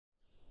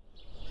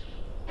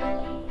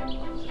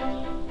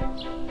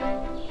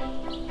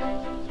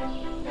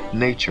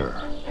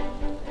nature,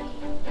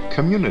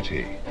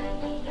 community,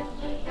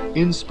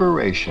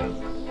 inspiration.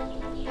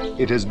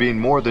 It has been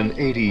more than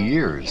 80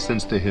 years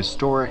since the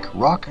historic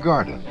Rock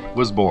Garden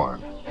was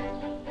born.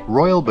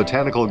 Royal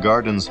Botanical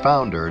Gardens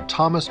founder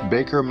Thomas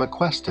Baker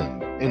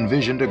McQuestion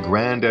envisioned a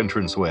grand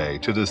entranceway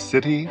to the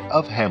city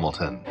of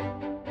Hamilton.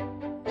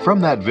 From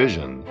that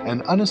vision,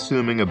 an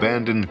unassuming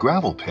abandoned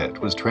gravel pit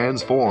was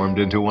transformed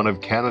into one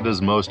of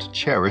Canada's most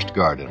cherished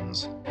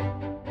gardens,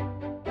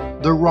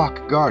 the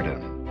Rock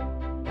Garden.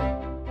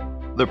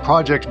 The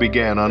project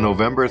began on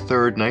November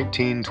 3,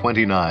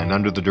 1929,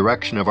 under the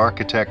direction of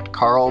architect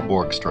Carl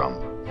Borgstrom.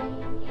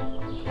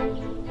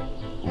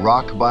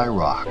 Rock by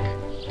rock,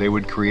 they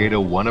would create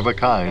a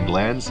one-of-a-kind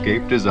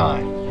landscape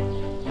design.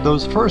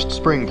 Those first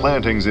spring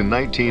plantings in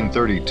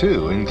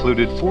 1932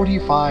 included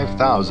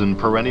 45,000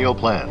 perennial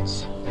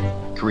plants,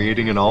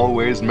 creating an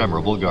always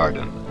memorable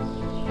garden.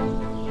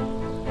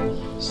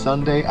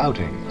 Sunday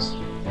outings,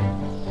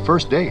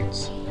 first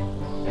dates,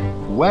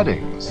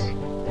 weddings.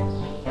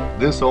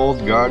 This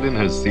old garden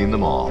has seen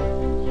them all.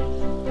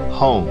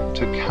 Home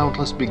to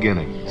countless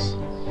beginnings,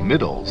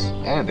 middles,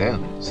 and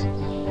ends.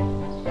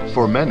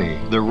 For many,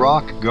 the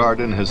Rock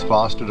Garden has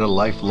fostered a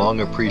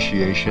lifelong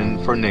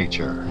appreciation for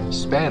nature,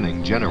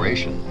 spanning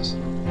generations.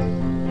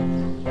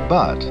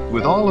 But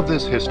with all of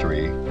this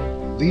history,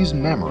 these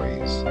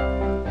memories,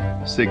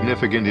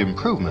 significant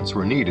improvements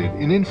were needed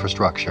in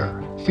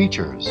infrastructure,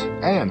 features,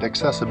 and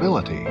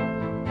accessibility.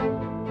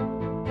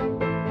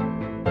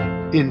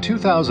 In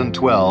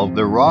 2012,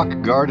 the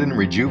Rock Garden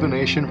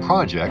Rejuvenation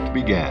Project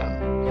began.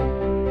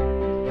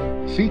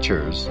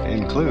 Features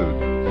include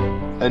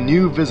a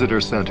new visitor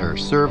center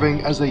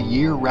serving as a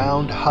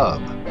year-round hub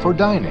for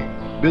dining,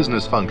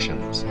 business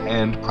functions,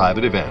 and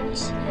private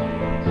events.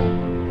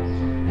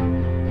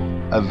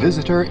 A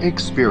visitor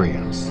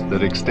experience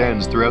that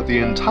extends throughout the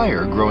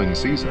entire growing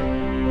season.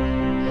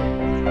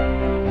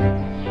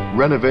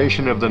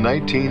 Renovation of the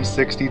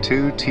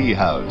 1962 tea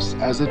house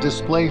as a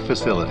display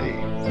facility,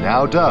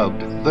 now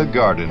dubbed the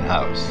Garden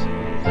House.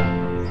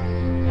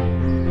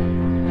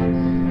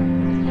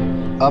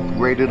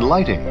 Upgraded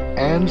lighting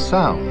and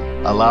sound,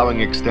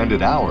 allowing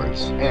extended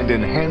hours and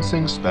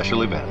enhancing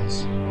special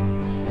events.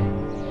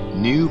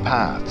 New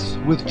paths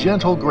with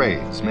gentle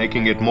grades,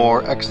 making it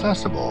more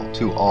accessible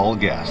to all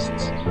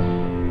guests.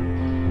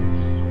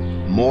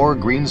 More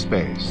green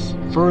space,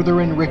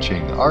 further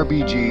enriching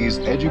RBG's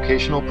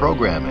educational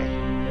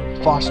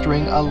programming,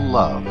 fostering a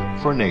love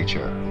for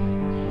nature.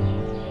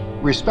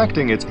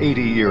 Respecting its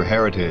 80-year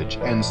heritage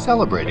and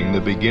celebrating the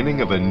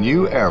beginning of a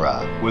new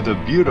era with a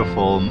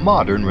beautiful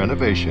modern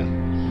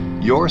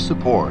renovation. Your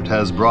support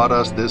has brought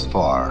us this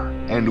far,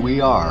 and we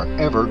are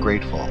ever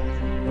grateful.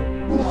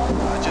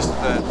 Just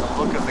the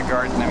look of the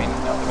garden, I mean,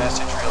 the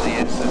message really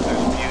is that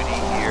there's beauty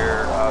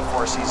here,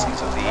 4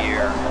 seasons of the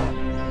year.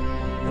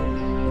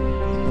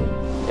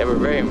 Yeah, we're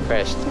very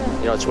impressed.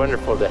 You know, it's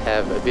wonderful to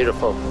have a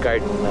beautiful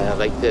garden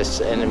like this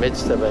in the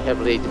midst of a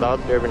heavily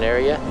developed urban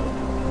area.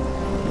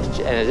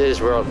 And it is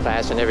world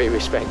class in every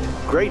respect.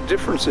 Great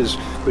differences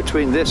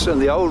between this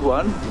and the old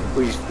one.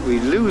 We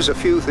lose a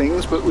few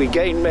things, but we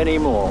gain many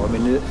more. I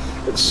mean,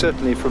 it's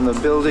certainly from the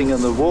building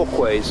and the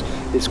walkways,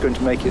 it's going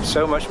to make it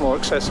so much more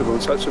accessible.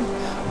 It's such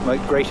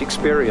a great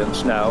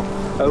experience now,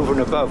 over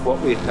and above what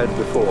we had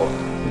before.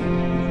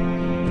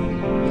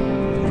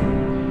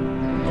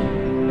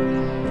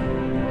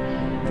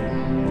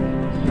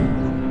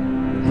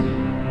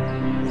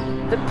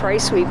 The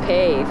price we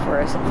pay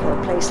for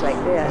a place like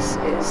this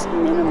is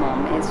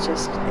minimum. It's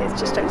just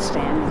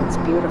outstanding. It's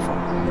beautiful.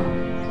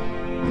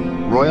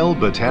 Royal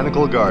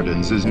Botanical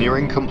Gardens is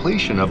nearing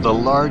completion of the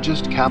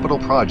largest capital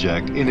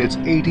project in its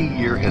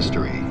 80-year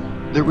history,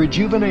 the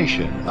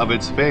rejuvenation of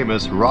its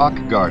famous Rock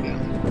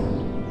Garden.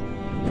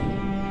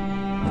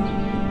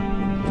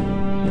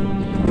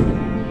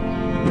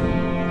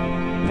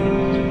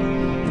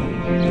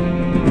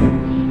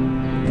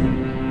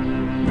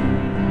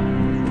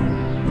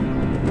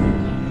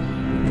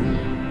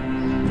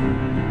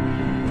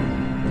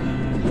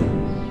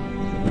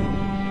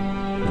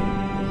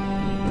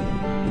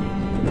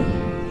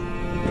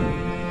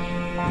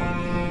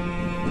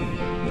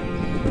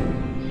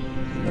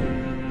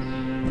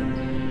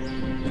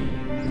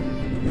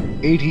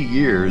 "80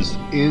 years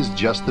is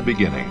just the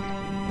beginning.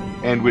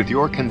 And with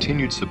your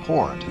continued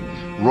support,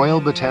 Royal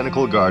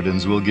Botanical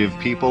Gardens will give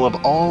people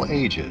of all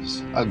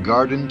ages a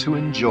garden to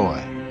enjoy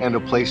and a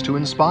place to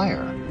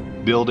inspire,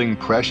 building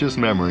precious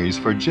memories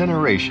for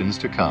generations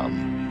to come.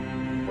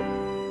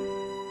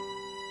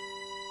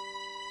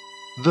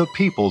 The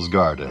People's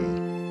Garden.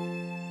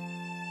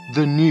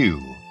 The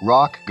new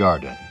Rock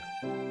Garden.